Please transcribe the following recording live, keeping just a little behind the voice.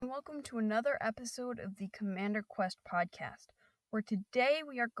welcome to another episode of the Commander Quest podcast, where today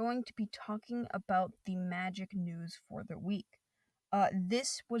we are going to be talking about the magic news for the week.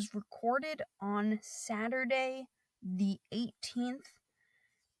 This was recorded on Saturday, the 18th,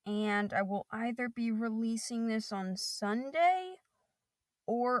 and I will either be releasing this on Sunday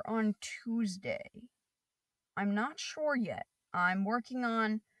or on Tuesday. I'm not sure yet. I'm working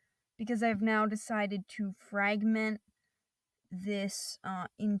on, because I've now decided to fragment this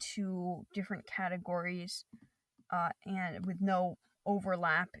into different categories and with no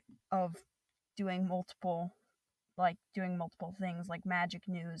overlap of doing multiple things like magic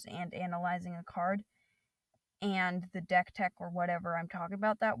news and analyzing a card and the deck tech or whatever I'm talking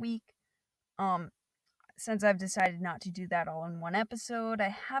about that week. Since I've decided not to do that all in one episode,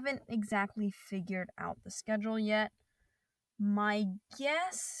 I haven't exactly figured out the schedule yet. My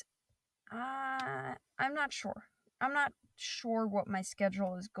guess, I'm not sure. I'm not sure what my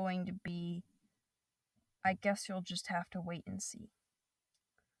schedule is going to be. I guess you'll just have to wait and see.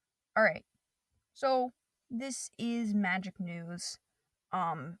 Alright, so this is magic news.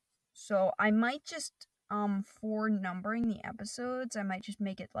 So I might just, for numbering the episodes, I might just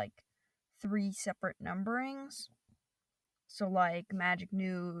make it like 3 separate numberings. So like magic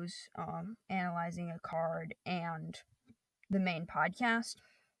news, analyzing a card, and the main podcast.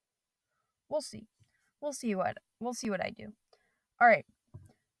 We'll see. We'll see what I do. Alright,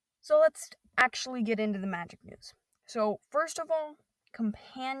 so let's actually get into the magic news. So first of all,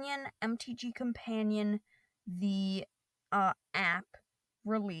 MTG Companion, the app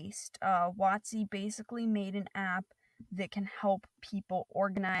released. WotC basically made an app that can help people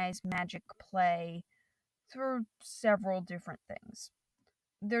organize Magic play through several different things.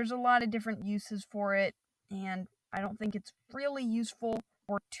 There's a lot of different uses for it, and I don't think it's really useful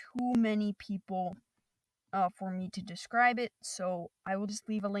for too many people for me to describe it, so I will just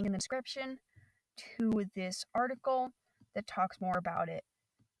leave a link in the description to this article that talks more about it.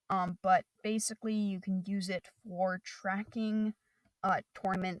 But basically you can use it for tracking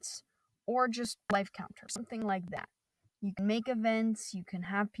tournaments or just life counter, something like that. You can make events, you can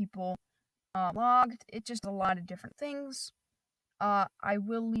have people logged, it's just a lot of different things. I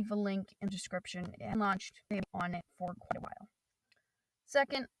will leave a link in the description and launched on it for quite a while.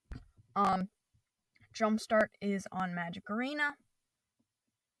 Second, Jumpstart is on Magic Arena.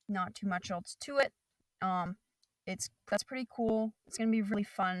 Not too much else to it. That's pretty cool. It's gonna be really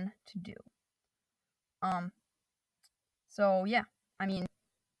fun to do. So yeah, I mean,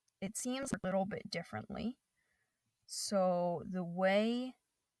 it seems a little bit differently. So the way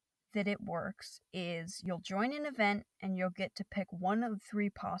that it works is you'll join an event and you'll get to pick one of 3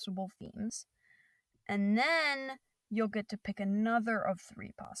 possible themes, and then you'll get to pick another of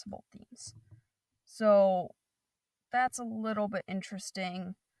 3 possible themes. So that's a little bit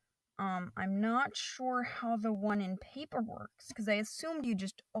interesting. I'm not sure how the one in paper works, because I assumed you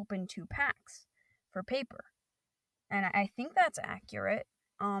just open 2 packs for paper. And I think that's accurate,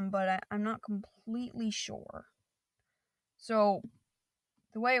 but I'm not completely sure. So,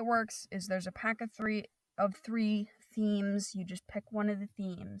 the way it works is there's a pack of 3 themes, you just pick one of the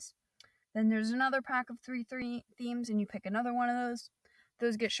themes. Then there's another pack of 3 themes, and you pick another one of those.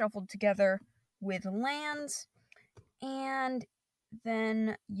 Those get shuffled together with lands, and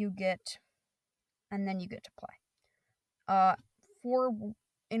then you get to play.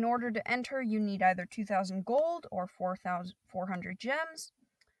 In order to enter, you need either 2,000 gold or 4,400 gems.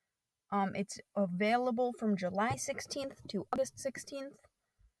 It's available from July 16th to August 16th.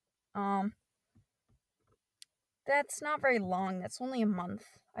 That's not very long. That's only a month.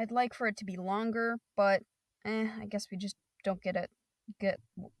 I'd like for it to be longer, but I guess we just don't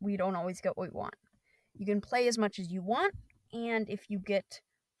we don't always get what we want. You can play as much as you want, and if you get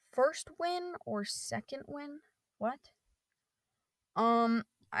first win or second win, what?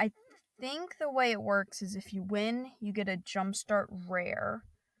 I think the way it works is if you win, you get a Jumpstart rare.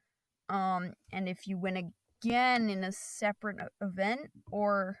 And if you win again in a separate event,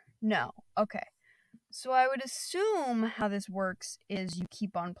 or no. Okay. So I would assume how this works is you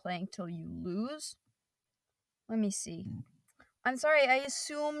keep on playing till you lose. Let me see. I'm sorry, I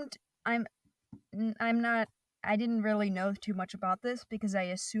assumed I didn't really know too much about this because I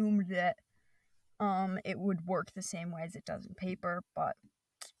assumed that it would work the same way as it does in paper, but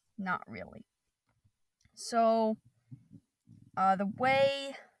not really. So, the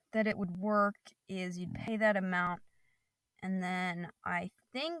way that it would work is you'd pay that amount, and then I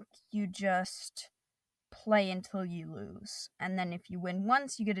think you just play until you lose. And then if you win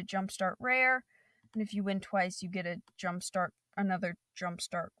once, you get a Jumpstart rare, and if you win twice, you get another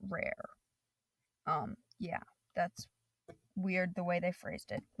Jumpstart rare. Yeah, that's weird the way they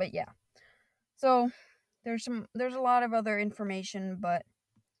phrased it. But yeah. So there's a lot of other information, but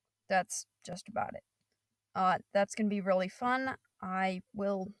that's just about it. That's gonna be really fun. I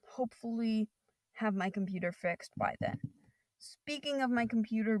will hopefully have my computer fixed by then. Speaking of my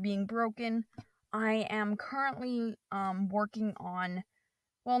computer being broken, I am currently working on,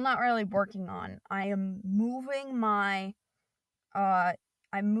 well, not really working on. I am moving my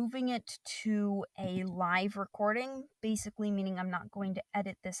I'm moving it to a live recording, basically meaning I'm not going to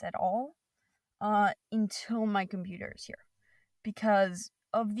edit this at all until my computer is here. Because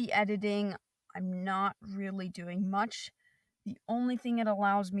of the editing, I'm not really doing much. The only thing it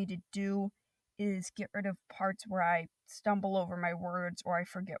allows me to do is get rid of parts where I stumble over my words or I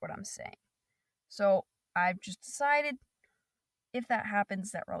forget what I'm saying. So I've just decided if that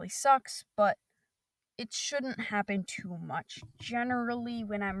happens, that really sucks, but it shouldn't happen too much. Generally,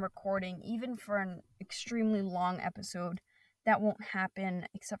 when I'm recording, even for an extremely long episode, that won't happen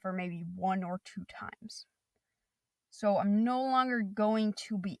except for maybe 1 or 2 times. So I'm no longer going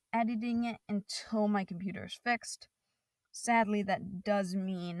to be editing it until my computer is fixed. Sadly, that does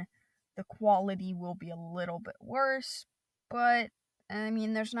mean the quality will be a little bit worse, but I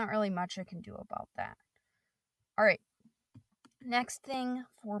mean, there's not really much I can do about that. Alright, next thing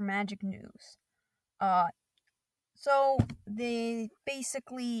for Magic News. So it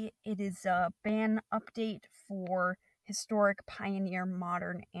is a ban update for Historic, Pioneer,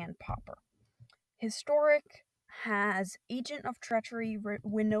 Modern, and Pauper. Historic has Agent of Treachery,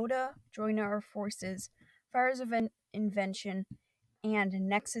 Winota, Join Our Forces, Fires of Invention, and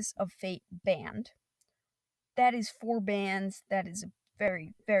Nexus of Fate banned. That is 4 bans. That is a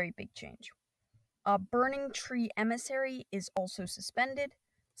very, very big change. Burning Tree Emissary is also suspended.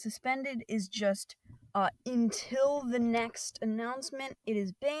 Suspended is just until the next announcement, it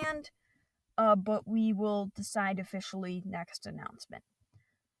is banned, but we will decide officially next announcement.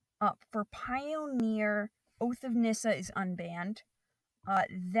 For Pioneer, Oath of Nissa is unbanned.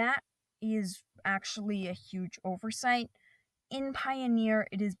 That is actually a huge oversight. In Pioneer,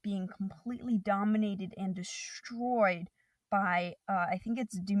 it is being completely dominated and destroyed by, I think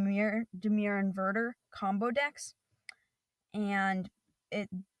it's Dimir Inverter combo decks, and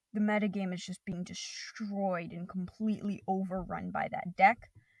the metagame is just being destroyed and completely overrun by that deck,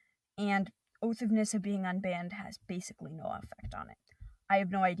 and Oath of Nissa being unbanned has basically no effect on it. I have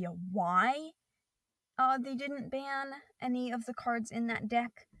no idea why they didn't ban any of the cards in that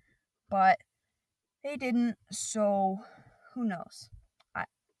deck, but they didn't, so who knows?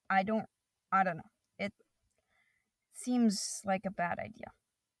 I don't know. It seems like a bad idea.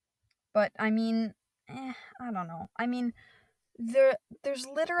 But I mean, I don't know. I mean, there's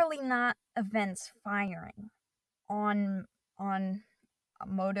literally not events firing on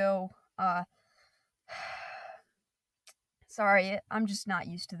Modo. Sorry, I'm just not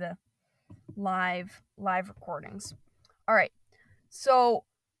used to the live recordings. All right. So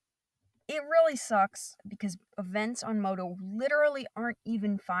it really sucks because events on Modo literally aren't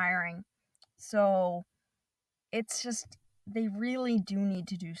even firing. So it's just, they really do need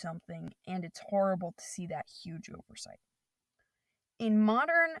to do something, and it's horrible to see that huge oversight. In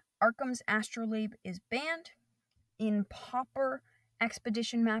Modern, Arkham's Astrolabe is banned. In Pauper,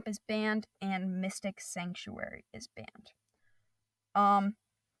 Expedition Map is banned, and Mystic Sanctuary is banned.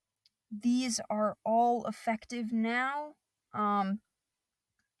 These are all effective now, and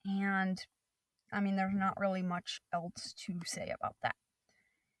I mean, there's not really much else to say about that.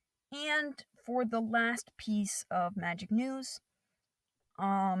 And for the last piece of Magic News,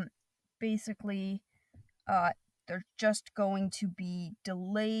 basically, there's just going to be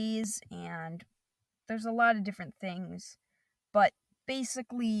delays, and there's a lot of different things, but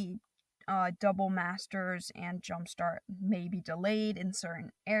basically, Double Masters and Jumpstart may be delayed in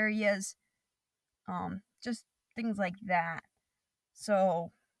certain areas, just things like that.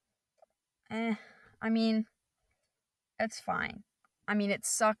 So, I mean, it's fine. I mean, it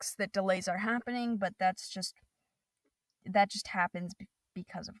sucks that delays are happening, but that just happens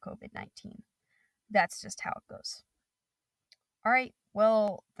because of COVID-19. That's just how it goes. All right,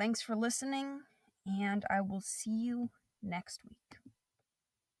 well, thanks for listening, and I will see you next week.